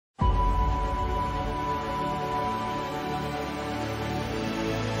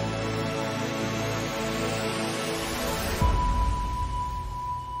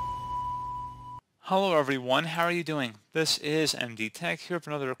Hello everyone, how are you doing? This is MD Tech here for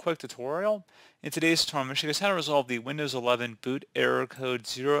another quick tutorial. In today's tutorial, I'm going to show you guys how to resolve the Windows 11 boot error code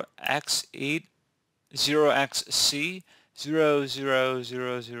 0x8 0xc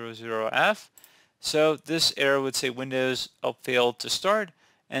 00000F. So this error would say Windows failed to start,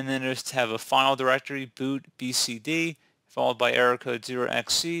 and then it would have a file directory boot bcd followed by error code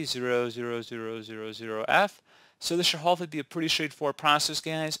 0xc 00000F. So this should hopefully be a pretty straightforward process,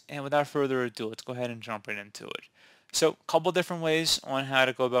 guys, and without further ado, let's go ahead and jump right into it. So a couple different ways on how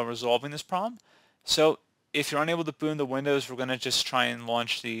to go about resolving this problem. So if you're unable to boot into Windows, we're going to just try and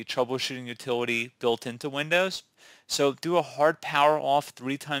launch the troubleshooting utility built into Windows. So do a hard power off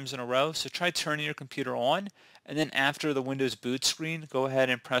 3 times in a row. So try turning your computer on, and then after the Windows boot screen, go ahead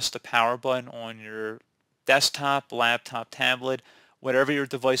and press the power button on your desktop, laptop, tablet, whatever your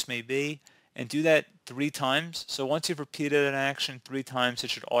device may be, and do that 3 times. So once you've repeated an action 3 times, it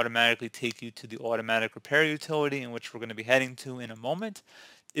should automatically take you to the automatic repair utility, in which we're going to be heading to in a moment.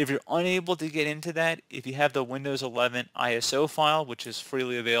 If you're unable to get into that, if you have the Windows 11 ISO file, which is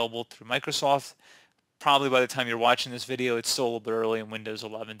freely available through Microsoft, probably by the time you're watching this video, it's still a little bit early in Windows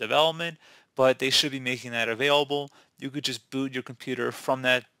 11 development, but they should be making that available. You could just boot your computer from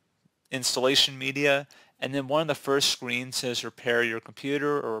that installation media, and then one of the first screens says repair your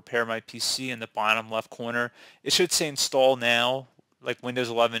computer or repair my PC in the bottom left corner. It should say install now, like Windows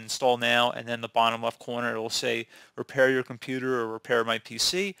 11 install now, and then the bottom left corner it will say repair your computer or repair my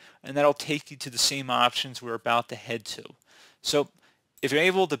PC, and that'll take you to the same options we're about to head to. So if you're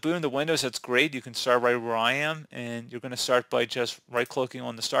able to boot into Windows, that's great. You can start right where I am, and you're going to start by just right-clicking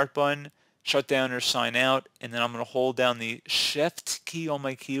on the start button, shut down or sign out, and then I'm going to hold down the Shift key on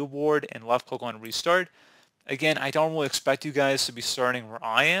my keyboard and left-click on restart. Again, I don't really expect you guys to be starting where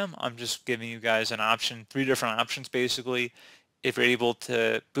I am. I'm just giving you guys an option, 3 different options basically. If you're able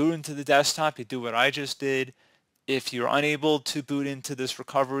to boot into the desktop, you do what I just did. If you're unable to boot into this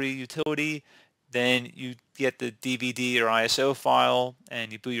recovery utility, then you get the DVD or ISO file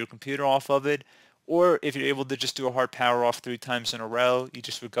and you boot your computer off of it. Or if you're able to just do a hard power off 3 times in a row, you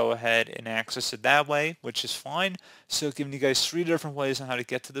just would go ahead and access it that way, which is fine. So giving you guys 3 different ways on how to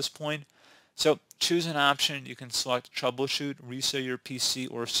get to this point. So choose an option. You can select troubleshoot, reset your PC,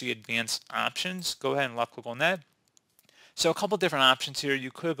 or see advanced options. Go ahead and left click on that. So a couple different options here.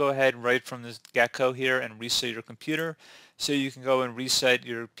 You could go ahead right from the get-go here and reset your computer. So you can go and reset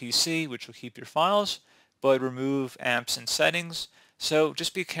your PC, which will keep your files, but remove apps and settings. So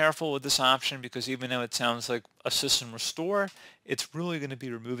just be careful with this option, because even though it sounds like a system restore, it's really going to be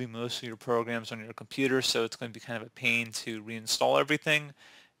removing most of your programs on your computer, so it's going to be kind of a pain to reinstall everything.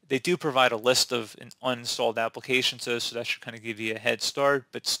 They do provide a list of uninstalled applications though, so that should kind of give you a head start,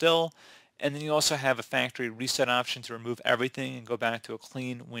 but still. And then you also have a factory reset option to remove everything and go back to a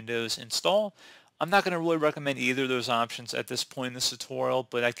clean Windows install. I'm not going to really recommend either of those options at this point in this tutorial,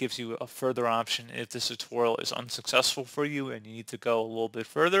 but that gives you a further option if this tutorial is unsuccessful for you and you need to go a little bit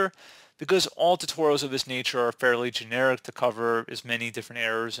further, because all tutorials of this nature are fairly generic to cover as many different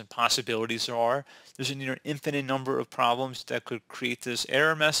errors and possibilities there are. There's a near infinite number of problems that could create this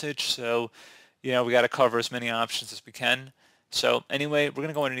error message, so we got to cover as many options as we can. So anyway, we're going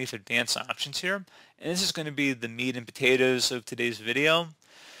to go underneath advanced options here, and this is going to be the meat and potatoes of today's video.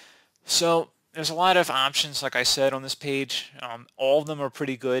 So there's a lot of options, like I said, on this page. All of them are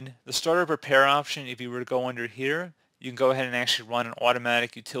pretty good. The startup repair option, if you were to go under here, you can go ahead and actually run an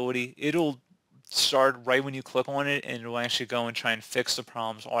automatic utility. It'll start right when you click on it, and it'll actually go and try and fix the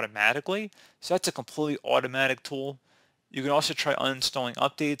problems automatically. So that's a completely automatic tool. You can also try uninstalling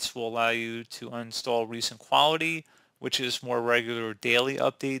updates, will allow you to uninstall recent quality, which is more regular daily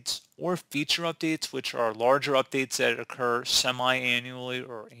updates, or feature updates, which are larger updates that occur semi-annually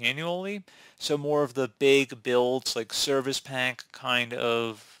or annually. So more of the big builds, like service pack kind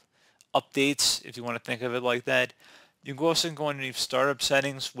of updates, if you want to think of it like that. You can also go underneath startup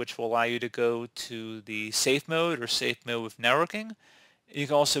settings, which will allow you to go to the safe mode or safe mode with networking. You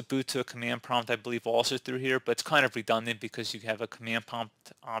can also boot to a command prompt, I believe, also through here, but it's kind of redundant because you have a command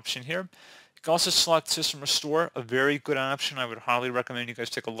prompt option here. You can also select System Restore, a very good option. I would highly recommend you guys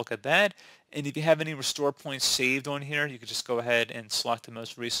take a look at that. And if you have any restore points saved on here, you can just go ahead and select the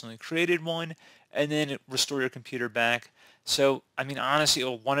most recently created one, and then restore your computer back. So, I mean, honestly,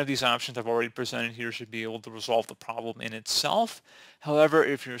 one of these options I've already presented here should be able to resolve the problem in itself. However,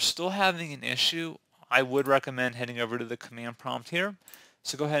 if you're still having an issue, I would recommend heading over to the command prompt here.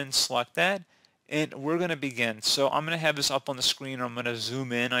 So go ahead and select that. And we're going to begin. So I'm going to have this up on the screen, or I'm going to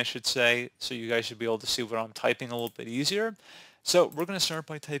zoom in, I should say, so you guys should be able to see what I'm typing a little bit easier. So we're going to start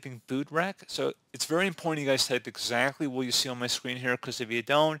by typing boot rec. So it's very important you guys type exactly what you see on my screen here, because if you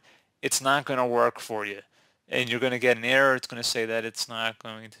don't, it's not going to work for you. And you're going to get an error. It's going to say that it's not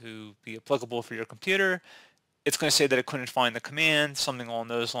going to be applicable for your computer. It's going to say that it couldn't find the command, something along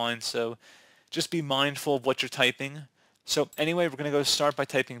those lines. So just be mindful of what you're typing. So anyway, we're going to go start by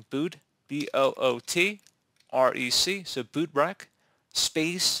typing boot, B-O-O-T-R-E-C, so bootrec,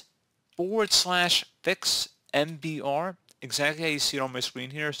 space, /fix, MBR, exactly how you see it on my screen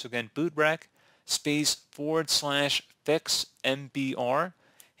here. So again, bootrec, space, /fix, MBR,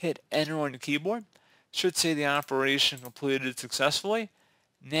 hit enter on your keyboard. Should say the operation completed successfully.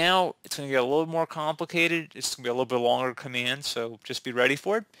 Now it's going to get a little more complicated. It's going to be a little bit longer command, so just be ready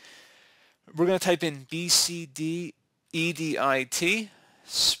for it. We're going to type in bcdedit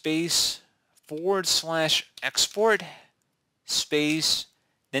space /export space,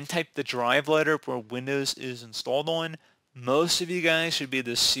 then type the drive letter where Windows is installed on. Most of you guys should be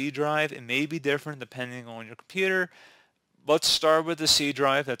the C drive. It may be different depending on your computer. Let's start with the C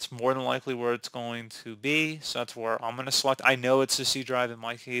drive. That's more than likely where it's going to be. So that's where I'm going to select. I know it's the C drive in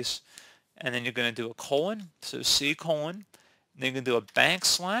my case. And then you're going to do a colon. So C colon. And then you're going to do a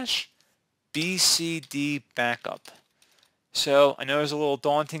 /BCD backup. So I know it's a little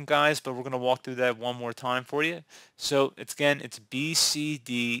daunting, guys, but we're going to walk through that one more time for you. So it's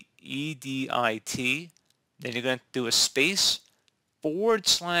BCDEDIT. Then you're going to do a space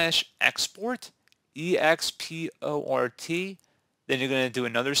 /export. EXPORT, then you're going to do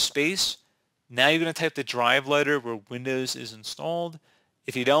another space. Now you're going to type the drive letter where Windows is installed.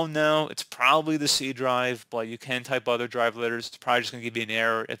 If you don't know, it's probably the C drive, but you can type other drive letters. It's probably just going to give you an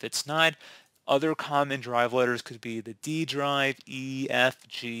error if it's not. Other common drive letters could be the D drive, E, F,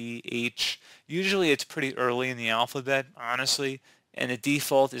 G, H. Usually it's pretty early in the alphabet, honestly, and the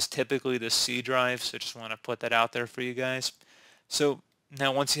default is typically the C drive, so just want to put that out there for you guys. So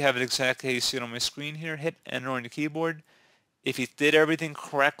now once you have it exactly how you see it on my screen here, hit enter on your keyboard. If you did everything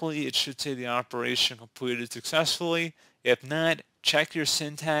correctly, it should say the operation completed successfully. If not, check your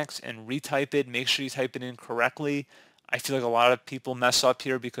syntax and retype it. Make sure you type it in correctly. I feel like a lot of people mess up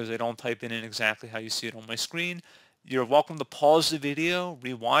here because they don't type it in exactly how you see it on my screen. You're welcome to pause the video,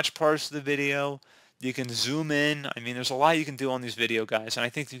 rewatch parts of the video. You can zoom in. I mean, there's a lot you can do on these video guys, and I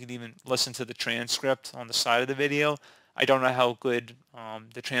think you can even listen to the transcript on the side of the video. I don't know how good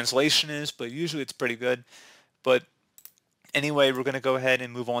the translation is, but usually it's pretty good. But anyway, we're going to go ahead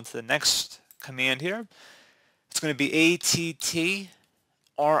and move on to the next command here. It's going to be ATTRIB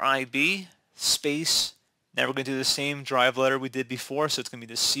space. Now we're going to do the same drive letter we did before, so it's going to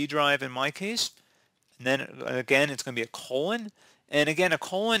be the C drive in my case. And then again, it's going to be a colon. And again, a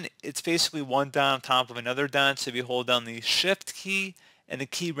colon, it's basically one dot on top of another dot. So if you hold down the Shift key and the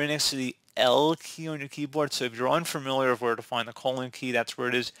key right next to the L key on your keyboard. So if you're unfamiliar with where to find the colon key, that's where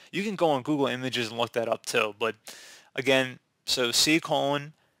it is. You can go on Google Images and look that up too. But again, so C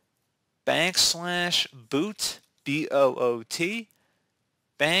colon /boot, B-O-O-T,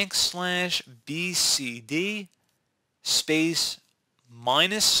 /BCD, space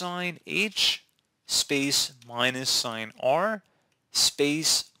 -H, space -R,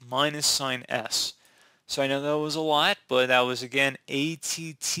 space -S. So I know that was a lot, but that was again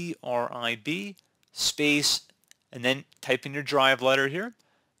ATTRIB space, and then type in your drive letter here,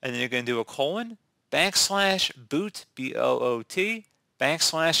 and then you're going to do a colon, /boot, B-O-O-T,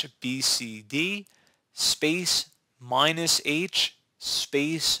 /BCD, space -H,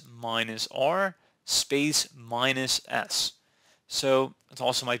 space -R, space -S. So it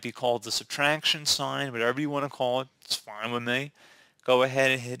also might be called the subtraction sign, whatever you want to call it, it's fine with me. Go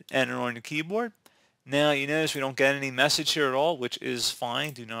ahead and hit enter on your keyboard. Now you notice we don't get any message here at all, which is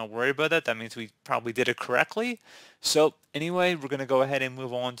fine. Do not worry about that. That means we probably did it correctly. So anyway, we're going to go ahead and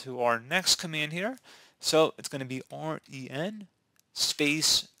move on to our next command here. So it's going to be REN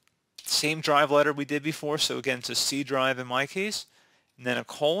space, same drive letter we did before. So again, it's a C drive in my case. And then a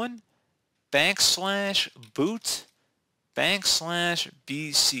colon, /boot,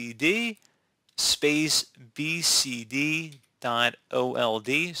 /BCD, space BCD.OLD.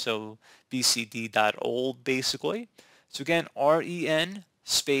 So BCD.old basically. So again, REN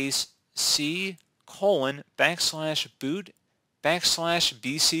space C colon /boot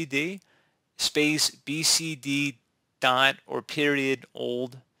 /BCD space BCD dot or period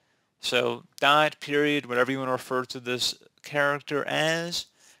old. So dot, period, whatever you want to refer to this character as.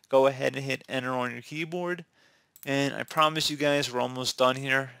 Go ahead and hit enter on your keyboard. And I promise you guys we're almost done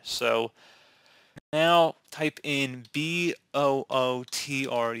here. So now type in BOOTREC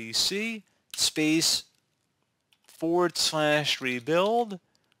space /rebuild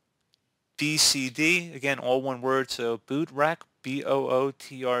BCD, again all one word, so bootrec,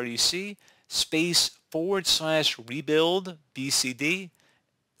 BOOTREC space /rebuild BCD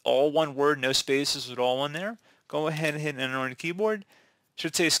all one word, no spaces, with all in there. Go ahead and hit enter on your keyboard.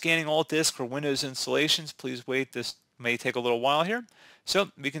 Should say scanning all disk for Windows installations. Please wait, this may take a little while here.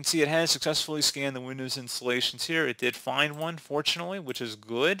 So we can see it has successfully scanned the Windows installations here. It did find one, fortunately, which is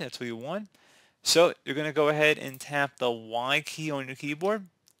good. That's what you want. So you're going to go ahead and tap the Y key on your keyboard,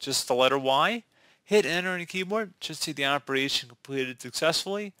 just the letter Y. Hit enter on your keyboard. Should see the operation completed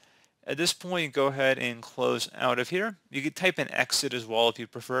successfully. At this point, go ahead and close out of here. You can type in exit as well if you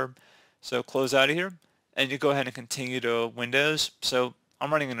prefer. So close out of here, and you go ahead and continue to Windows. So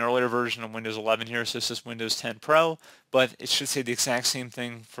I'm running an earlier version of Windows 11 here, so this is Windows 10 Pro, but it should say the exact same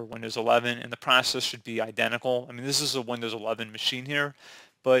thing for Windows 11, and the process should be identical. I mean, this is a Windows 11 machine here,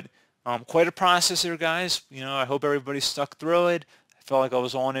 but quite a process here, guys. You know, I hope everybody stuck through it. I felt like I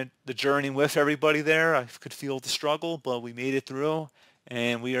was on the journey with everybody there. I could feel the struggle, but we made it through,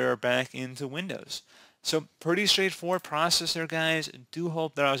 and we are back into Windows. So pretty straightforward process there, guys. Do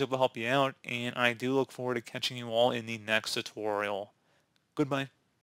hope that I was able to help you out, and I do look forward to catching you all in the next tutorial. Goodbye.